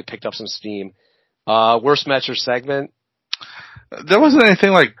match definitely picked up some steam. Worst match or segment. There wasn't anything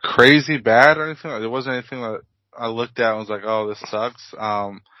like crazy bad or anything. There wasn't anything that I looked at and was like, "Oh, this sucks."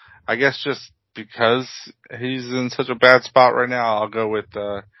 I guess just because he's in such a bad spot right now, I'll go with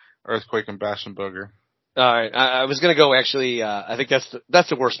Earthquake and Bash and Booger. All right, I was gonna go actually. I think that's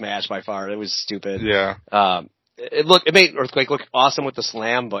the worst match by far. It was stupid. Yeah. It made Earthquake look awesome with the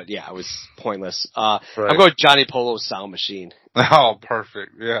slam, but yeah, it was pointless. I'm going with Johnny Polo's Sound Machine. Oh,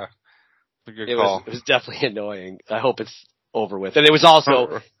 perfect. Yeah. It's a good call. It was definitely annoying. I hope it's over with. And it was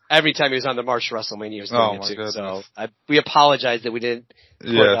also, every time he was on the March to WrestleMania, he was doing it too. Goodness. So we apologize that we didn't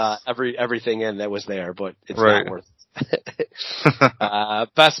put everything in that was there, but it's not worth it.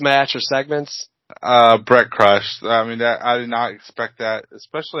 Best match or segments? Brett Crush. I mean, I did not expect that,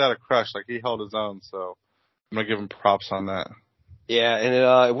 especially out of Crush. Like, he held his own, so I'm going to give him props on that. Yeah,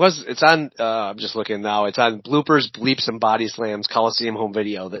 and it's on, I'm just looking now, it's on Bloopers, Bleeps, and Body Slams Coliseum home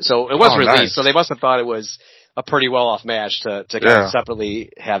video. So it was released, nice. So they must have thought it was a pretty well-off match to kind of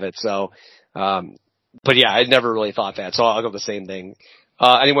separately have it. So, but yeah, I never really thought that. So I'll go the same thing.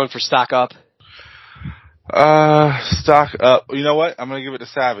 Anyone for Stock Up? Stock Up. You know what? I'm going to give it to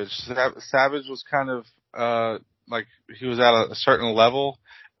Savage. Savage was kind of, like, he was at a certain level,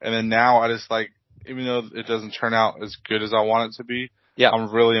 and then now I just like, even though it doesn't turn out as good as I want it to be,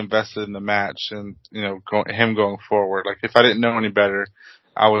 I'm really invested in the match and, you know, him going forward. Like, if I didn't know any better,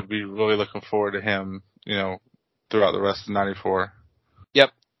 I would be really looking forward to him, you know, throughout the rest of '94.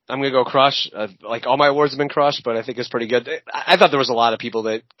 Yep. I'm going to go Crush. Like, all my awards have been Crush, but I think it's pretty good. I thought there was a lot of people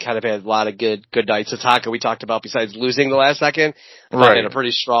that kind of had a lot of good nights. Sataka we talked about, besides losing the last second. I thought they had a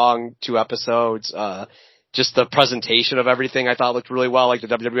pretty strong 2 episodes. Just the presentation of everything I thought looked really well. Like, the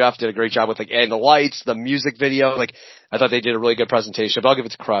WWF did a great job with, like, adding the lights, the music video. Like, I thought they did a really good presentation. But I'll give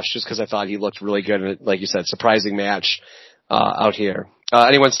it to Crush just because I thought he looked really good. And, like you said, surprising match out here.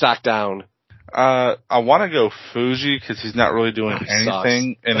 Anyone stock down? I want to go Fuji because he's not really doing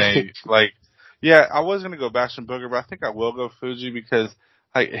anything in a, like, yeah, I was going to go Bastion Booger, but I think I will go Fuji because,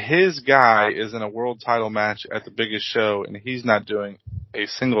 like, his guy is in a world title match at the biggest show and he's not doing a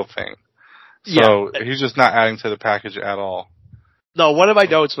single thing. So he's just not adding to the package at all. No, one of my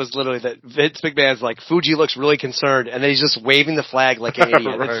notes was literally that Vince McMahon's like, Fuji looks really concerned, and then he's just waving the flag like an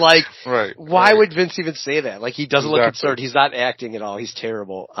idiot. Right, it's like, why would Vince even say that? Like, he doesn't look concerned. He's not acting at all. He's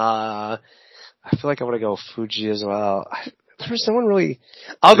terrible. I feel like I want to go Fuji as well. There's no one really.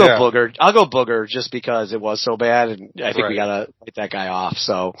 I'll go Booger. I'll go Booger just because it was so bad, and I think we gotta get that guy off.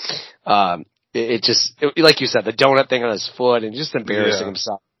 So, it just, like you said, the donut thing on his foot and just embarrassing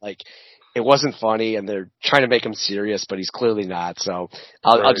himself. Like, it wasn't funny, and they're trying to make him serious, but he's clearly not. So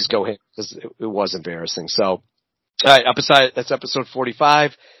I'll just go him because it was embarrassing. So, all right, that's episode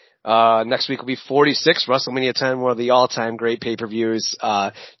 45. Next week will be 46, WrestleMania 10, one of the all-time great pay-per-views.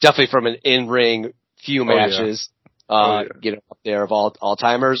 Definitely from an in-ring few matches, up there of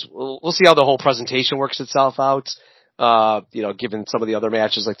all-timers. We'll see how the whole presentation works itself out. Given some of the other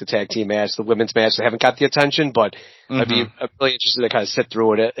matches like the tag team match, the women's match, they haven't got the attention, but I'm really interested to kind of sit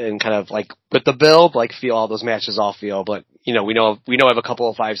through it and kind of like with the build, like feel all those matches all feel. But, we know I have a couple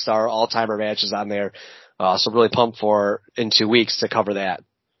of 5-star all-timer matches on there. So really pumped for in 2 weeks to cover that.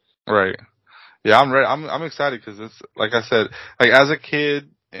 Right. Yeah, I'm ready. I'm excited because it's, like I said, like as a kid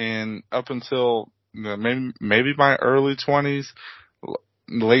and up until maybe my early 20s,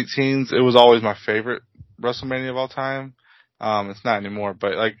 late teens, it was always my favorite WrestleMania of all time. It's not anymore,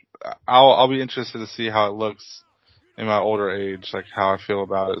 but like I'll be interested to see how it looks in my older age, like how I feel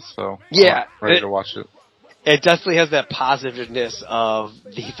about it. So I'm ready to watch it. It definitely has that positiveness of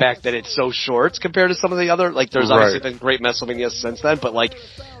the fact that it's so short compared to some of the other, like there's obviously been great WrestleMania since then, but like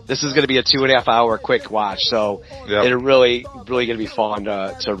this is going to be a 2.5 hour quick watch, so it's really going to be fun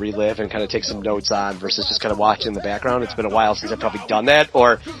to relive and kind of take some notes on versus just kind of watching in the background. It's been a while since I've probably done that,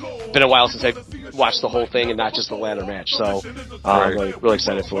 or been a while since I've watched the whole thing and not just the ladder match, so I'm really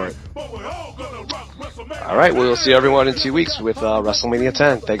excited for it. Alright, we'll see everyone in 2 weeks with WrestleMania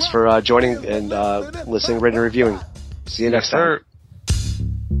 10. Thanks for joining and listening, rating, and reviewing. See you next time.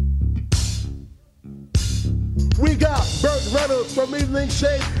 We got Burt Reynolds from Evening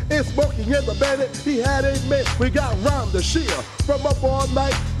Shade and Smokey and the Bandit. He had a man. We got Ron the Sheer from Up All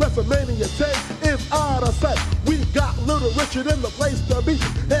Night. WrestleMania 10 is out of sight. We got Little Richard in the place to be.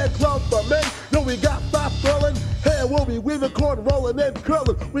 Head club for men. No, we got Stop Throwing. Hair will be weaving, corn rolling and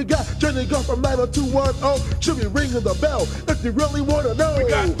curling. We got Jenny Gunn from 90210. She'll be ringing the bell if you really want to know. We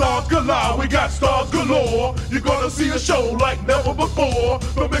got stars galore, we got stars galore. You're gonna see a show like never before.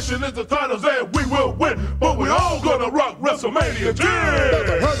 The mission is the titles and we will win, but we all gonna rock WrestleMania 10.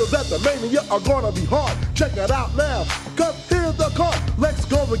 The hurdles at the Mania are gonna be hard. Check it out now. Come here's the card. Lex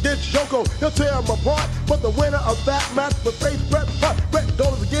goes against Yoko. He'll tear him apart. But the winner of that match will face Bret Hart. Bret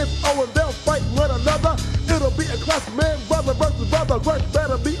goes against Owen. They'll fight one another. It'll be a class man, brother versus brother. Bret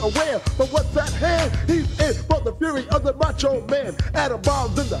better be aware. But what's that hand? He's in for the fury of the Macho Man. Adam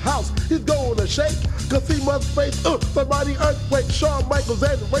Bond's in the house. He's going to shake. Cause he must face somebody earthquake. Shawn Michaels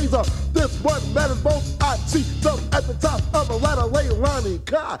and Razor. This one matters most. I see them at the top of the ladder. Leilani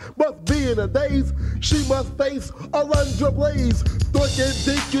Kai must be in a daze. She must face Alundra Blaze. Stork and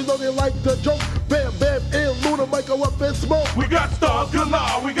Dink, you know they like to joke. Bam Bam and Luna might go up in smoke. We got stars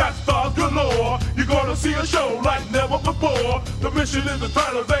galore, we got stars galore. You're gonna see a show like never before. The mission is the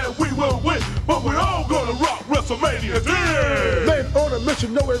titles and we will win, but we're all gonna rock WrestleMania 10. Men on a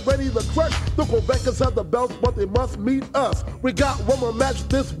mission, know it ready to crush. The Quebecers have the belts, but they must meet us. We got one more match,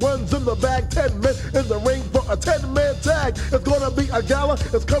 this one's in the bag. 10 men in the ring for a 10-man tag. It's gonna be a gala,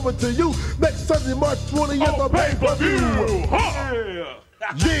 it's coming to you next Sunday, March 20th on pay-per-view.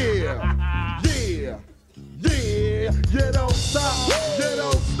 Yeah, you don't stop,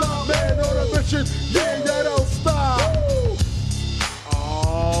 man on a mission.